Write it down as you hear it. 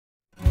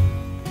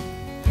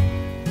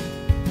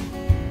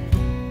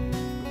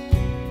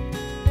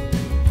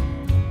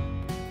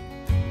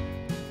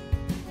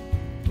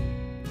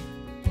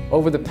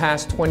Over the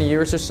past 20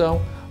 years or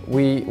so,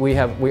 we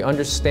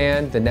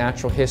understand the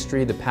natural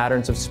history, the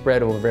patterns of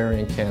spread of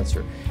ovarian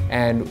cancer,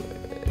 and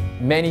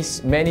many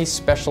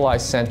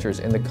specialized centers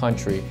in the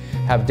country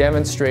have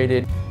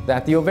demonstrated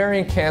that the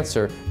ovarian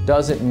cancer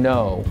doesn't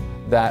know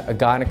that a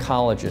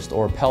gynecologist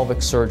or a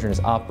pelvic surgeon is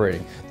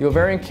operating. The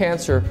ovarian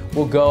cancer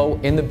will go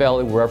in the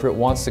belly wherever it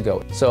wants to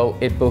go. So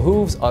it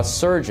behooves us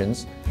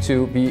surgeons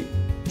to be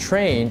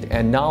trained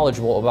and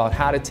knowledgeable about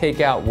how to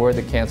take out where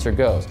the cancer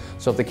goes.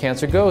 So if the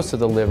cancer goes to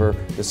the liver,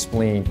 the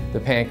spleen, the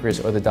pancreas,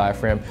 or the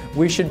diaphragm,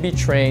 we should be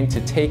trained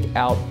to take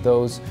out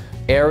those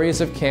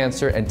areas of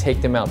cancer and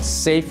take them out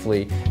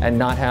safely and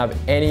not have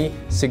any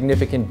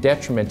significant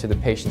detriment to the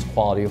patient's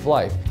quality of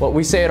life. What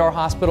we say at our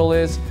hospital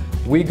is,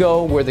 we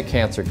go where the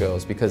cancer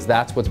goes because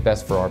that's what's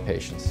best for our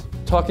patients.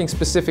 Talking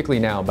specifically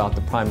now about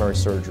the primary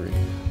surgery,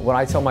 what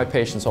I tell my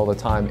patients all the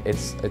time,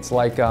 it's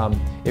like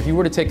if you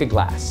were to take a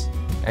glass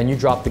and you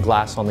drop the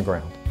glass on the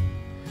ground.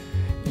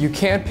 You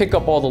can't pick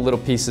up all the little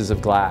pieces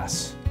of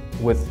glass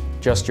with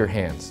just your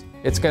hands.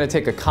 It's going to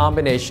take a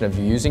combination of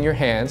you using your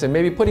hands and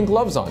maybe putting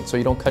gloves on so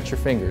you don't cut your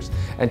fingers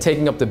and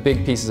taking up the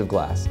big pieces of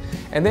glass.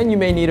 And then you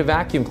may need a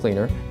vacuum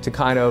cleaner to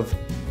kind of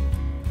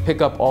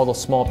pick up all the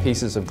small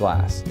pieces of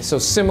glass. So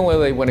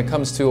similarly, when it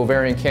comes to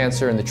ovarian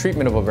cancer and the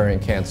treatment of ovarian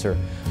cancer,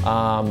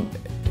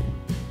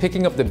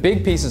 picking up the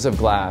big pieces of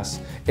glass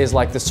is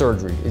like the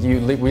surgery.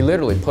 We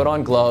literally put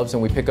on gloves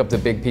and we pick up the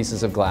big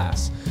pieces of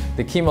glass.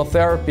 The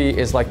chemotherapy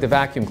is like the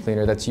vacuum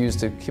cleaner that's used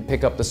to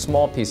pick up the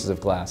small pieces of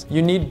glass.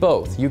 You need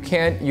both. You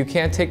can't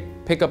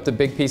pick up the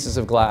big pieces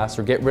of glass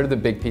or get rid of the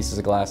big pieces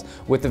of glass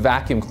with the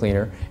vacuum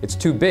cleaner. It's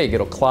too big,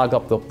 it'll clog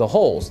up the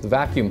holes, the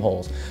vacuum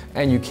holes.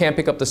 And you can't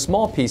pick up the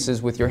small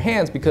pieces with your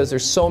hands because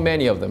there's so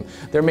many of them.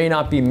 There may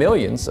not be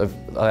millions of,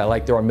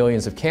 like there are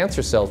millions of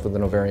cancer cells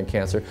within ovarian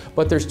cancer,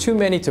 but there's too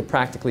many to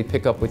practically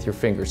pick up with your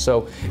fingers.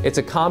 So it's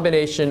a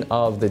combination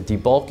of the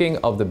debulking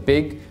of the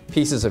big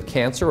pieces of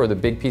cancer, or the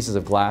big pieces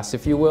of glass,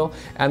 if you will,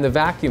 and the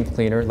vacuum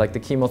cleaner, like the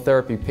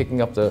chemotherapy,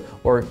 picking up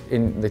or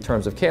in the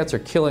terms of cancer,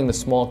 killing the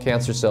small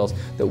cancer cells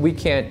that we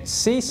can't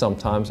see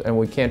sometimes and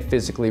we can't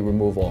physically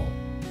remove all.